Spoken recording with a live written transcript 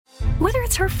Whether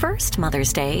it's her first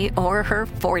Mother's Day or her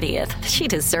 40th, she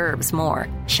deserves more.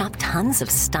 Shop tons of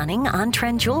stunning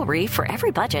on-trend jewelry for every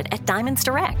budget at Diamonds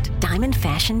Direct. Diamond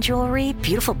fashion jewelry,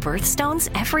 beautiful birthstones,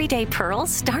 everyday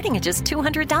pearls starting at just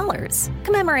 $200.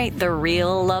 Commemorate the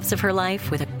real loves of her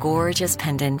life with a gorgeous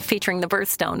pendant featuring the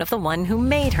birthstone of the one who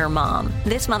made her mom.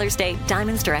 This Mother's Day,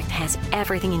 Diamonds Direct has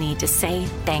everything you need to say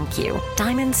thank you.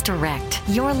 Diamonds Direct.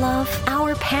 Your love,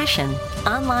 our passion.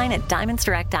 Online at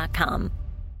diamondsdirect.com.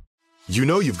 You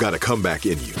know you've got a comeback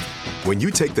in you. When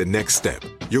you take the next step,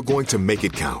 you're going to make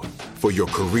it count. For your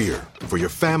career, for your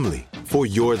family, for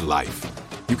your life.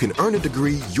 You can earn a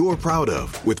degree you're proud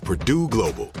of with Purdue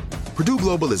Global. Purdue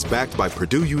Global is backed by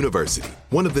Purdue University,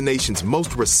 one of the nation's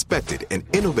most respected and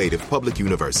innovative public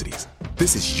universities.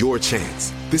 This is your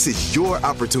chance. This is your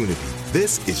opportunity.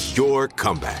 This is your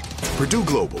comeback. Purdue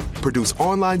Global, Purdue's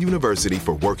online university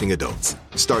for working adults.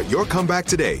 Start your comeback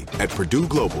today at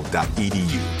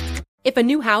purdueglobal.edu. If a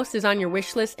new house is on your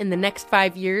wish list in the next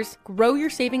 5 years, grow your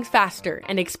savings faster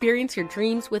and experience your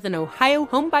dreams with an Ohio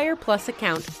Homebuyer Plus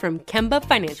account from Kemba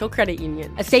Financial Credit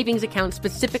Union. A savings account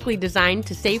specifically designed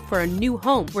to save for a new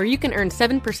home where you can earn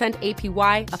 7%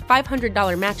 APY, a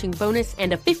 $500 matching bonus,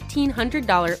 and a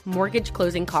 $1,500 mortgage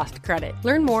closing cost credit.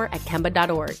 Learn more at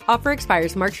Kemba.org. Offer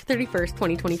expires March 31st,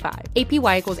 2025.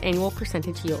 APY equals annual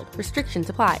percentage yield. Restrictions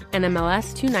apply.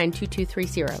 NMLS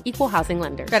 292230. Equal housing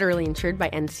lender. Federally insured by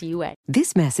NCUA.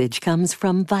 This message comes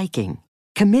from Viking,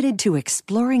 committed to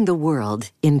exploring the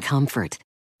world in comfort.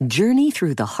 Journey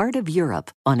through the heart of Europe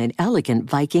on an elegant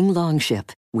Viking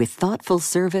longship with thoughtful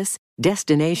service,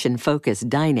 destination-focused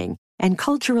dining, and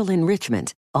cultural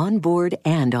enrichment on board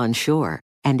and on shore.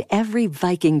 And every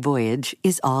Viking voyage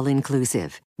is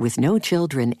all-inclusive, with no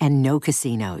children and no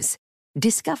casinos.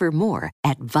 Discover more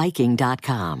at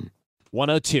Viking.com.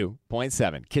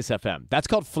 102.7 Kiss FM. That's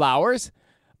called Flowers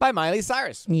by Miley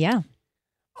Cyrus. Yeah.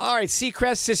 All right,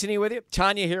 Seacrest, Sissany with you.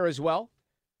 Tanya here as well.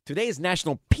 Today is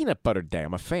National Peanut Butter Day.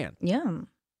 I'm a fan. Yeah.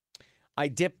 I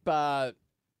dip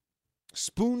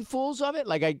spoonfuls of it.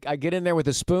 Like I get in there with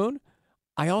a spoon.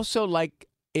 I also like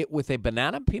it with a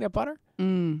banana peanut butter.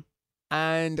 Mm.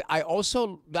 And I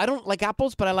don't like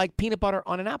apples, but I like peanut butter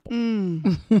on an apple.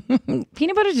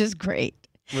 Peanut butter is just great.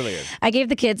 Really is. I gave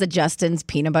the kids a Justin's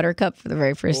peanut butter cup for the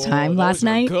very first time last those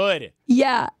are night. Good.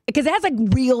 Yeah, because it has like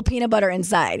real peanut butter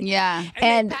inside. Yeah.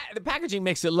 And the packaging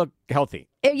makes it look healthy.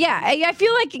 Yeah, I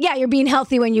feel like, you're being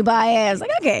healthy when you buy it. I was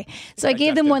like, okay. So I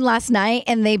gave them one last night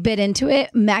and they bit into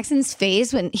it. Maxon's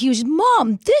face when he was,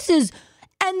 Mom,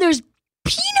 and there's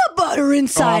peanut butter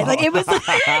inside. Like it was like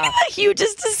the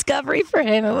hugest discovery for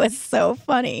him. It was so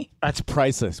funny. That's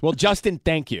priceless. Well, Justin,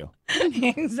 thank you.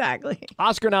 Exactly.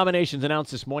 Oscar nominations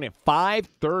announced this morning at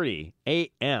 5:30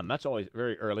 a.m. That's always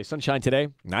very early. Sunshine today.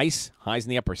 Nice. Highs in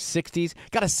the upper 60s.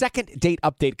 Got a second date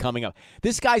update coming up.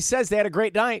 This guy says they had a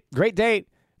great night, great date,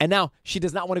 and now she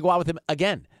does not want to go out with him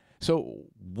again. So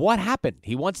what happened?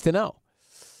 He wants to know.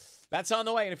 That's on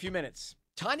the way in a few minutes.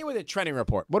 Tanya with a trending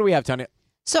report. What do we have, Tanya?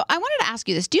 So I wanted to ask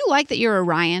you this. Do you like that you're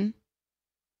Orion?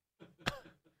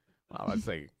 Well, let's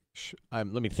see. Let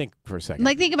me think for a second.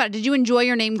 Like, think about it. Did you enjoy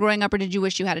your name growing up, or did you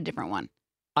wish you had a different one?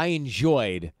 I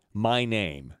enjoyed my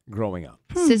name growing up.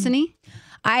 Sissany?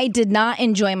 I did not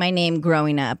enjoy my name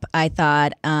growing up. I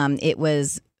thought it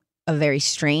was a very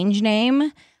strange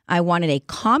name. I wanted a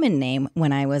common name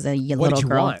when I was a little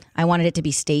girl. Want? I wanted it to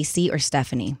be Stacy or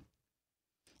Stephanie.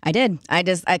 I did.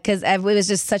 Because it was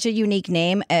just such a unique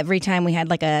name. Every time we had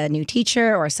like a new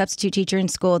teacher or a substitute teacher in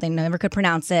school, they never could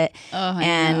pronounce it.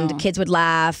 And kids would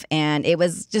laugh. And it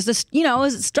was just it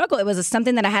was a struggle. It was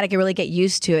something that I had to really get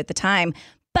used to at the time.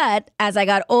 But as I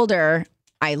got older,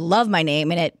 I love my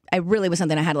name. And it really was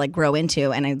something I had to like grow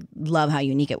into. And I love how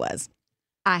unique it was.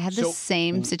 I had the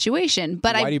same situation.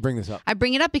 But why do you bring this up? I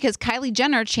bring it up because Kylie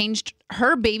Jenner changed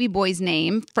her baby boy's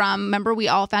name from, remember we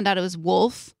all found out it was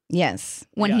Wolf? Yes.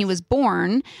 When he was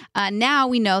born. Now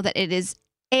we know that it is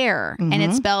Aire, and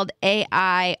it's spelled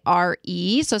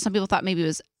A-I-R-E. So some people thought maybe it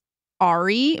was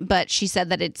Ari, but she said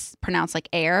that it's pronounced like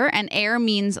Aire, and Aire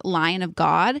means Lion of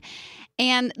God.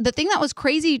 And the thing that was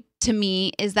crazy to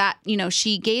me is that,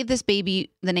 she gave this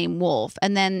baby the name Wolf,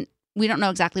 and then we don't know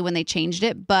exactly when they changed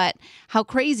it, but how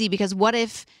crazy, because what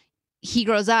if he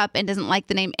grows up and doesn't like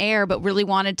the name Aire, but really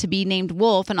wanted to be named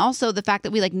Wolf? And also the fact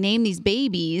that we name these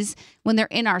babies when they're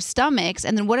in our stomachs.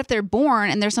 And then what if they're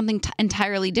born and there's something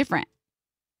entirely different?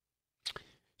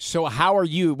 So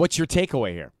what's your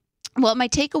takeaway here? Well, my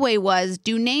takeaway was,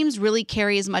 do names really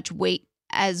carry as much weight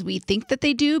as we think that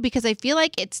they do? Because I feel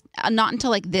like it's not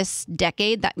until this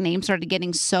decade that names started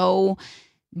getting so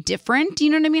different.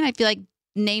 You know what I mean? I feel like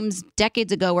names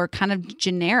decades ago were kind of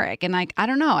generic. And like, I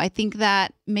don't know. I think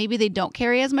that maybe they don't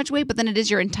carry as much weight, but then it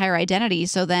is your entire identity.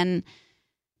 So then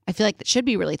I feel like that should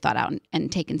be really thought out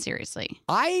and taken seriously.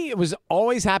 I was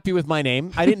always happy with my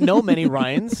name. I didn't know many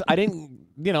Ryans. I didn't,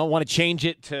 want to change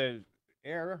it to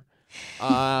Air.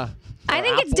 I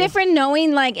think it's different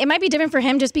knowing, like, it might be different for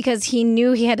him just because he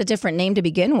knew he had a different name to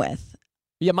begin with.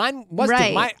 Yeah, mine was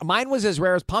different. Mine was as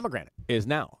rare as pomegranate is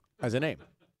now as a name.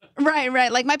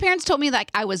 Right. Like my parents told me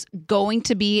like I was going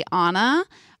to be Anna,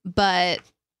 but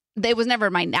it was never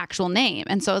my actual name.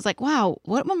 And so I was like, wow,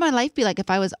 what would my life be like if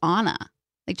I was Anna?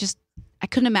 Like I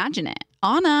couldn't imagine it.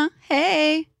 Anna,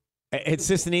 hey. It's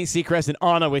Sissany, Seacrest, and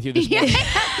Anna with you this morning.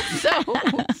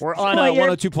 We're on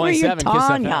 102.7 Kiss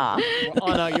FM.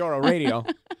 We're on Euro Radio.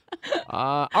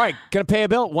 All right, gonna pay a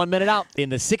bill. 1 minute out in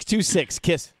the 626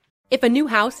 Kiss. If a new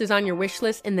house is on your wish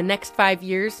list in the next 5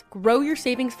 years, grow your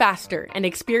savings faster and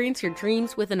experience your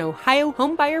dreams with an Ohio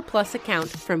Homebuyer Plus account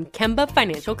from Kemba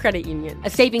Financial Credit Union. A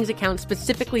savings account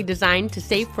specifically designed to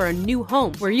save for a new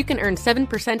home where you can earn 7%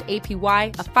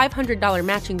 APY, a $500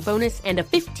 matching bonus, and a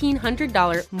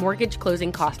 $1,500 mortgage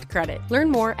closing cost credit. Learn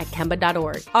more at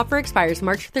Kemba.org. Offer expires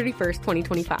March 31st,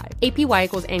 2025. APY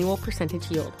equals annual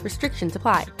percentage yield. Restrictions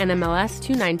apply. NMLS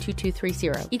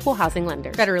 292230. Equal housing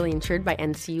lender. Federally insured by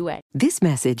NCUA. This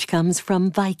message comes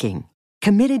from Viking,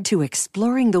 committed to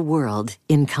exploring the world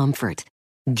in comfort.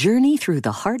 Journey through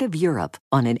the heart of Europe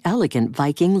on an elegant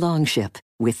Viking longship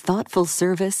with thoughtful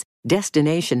service,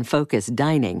 destination-focused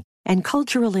dining, and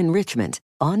cultural enrichment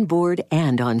on board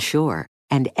and on shore.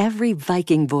 And every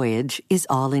Viking voyage is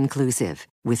all-inclusive,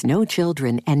 with no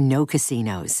children and no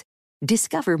casinos.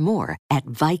 Discover more at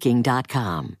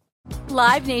Viking.com.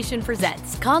 Live Nation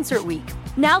presents Concert Week.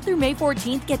 Now through May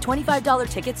 14th, get $25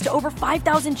 tickets to over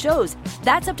 5,000 shows.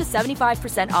 That's up to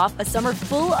 75% off a summer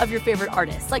full of your favorite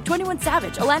artists like 21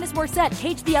 Savage, Alanis Morissette,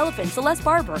 Cage the Elephant, Celeste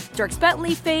Barber, Dierks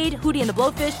Bentley, Fade, Hootie and the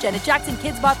Blowfish, Janet Jackson,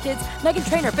 Kidz Bop Kids, Meghan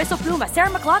Trainor, Bissell Pluma, Sarah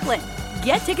McLachlan.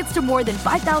 Get tickets to more than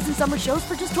 5,000 summer shows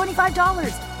for just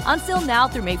 $25. Until now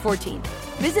through May 14th.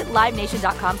 Visit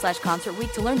LiveNation.com/Concert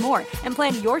Week to learn more and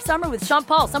plan your summer with Sean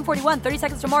Paul, Sum 41, 30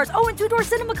 Seconds to Mars, and Two Door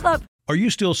Cinema Club. Are you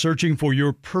still searching for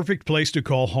your perfect place to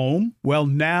call home? Well,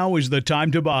 now is the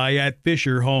time to buy at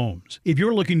Fisher Homes. If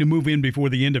you're looking to move in before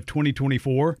the end of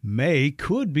 2024, May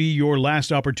could be your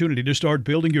last opportunity to start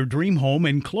building your dream home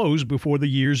and close before the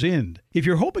year's end. If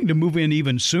you're hoping to move in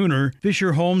even sooner,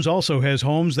 Fisher Homes also has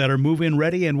homes that are move-in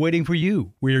ready and waiting for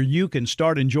you, where you can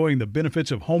start enjoying the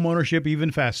benefits of homeownership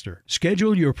even faster.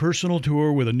 Schedule your personal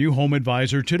tour with a new home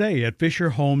advisor today at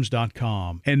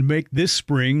FisherHomes.com and make this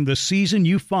spring the season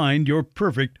you find your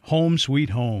perfect home sweet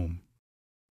home.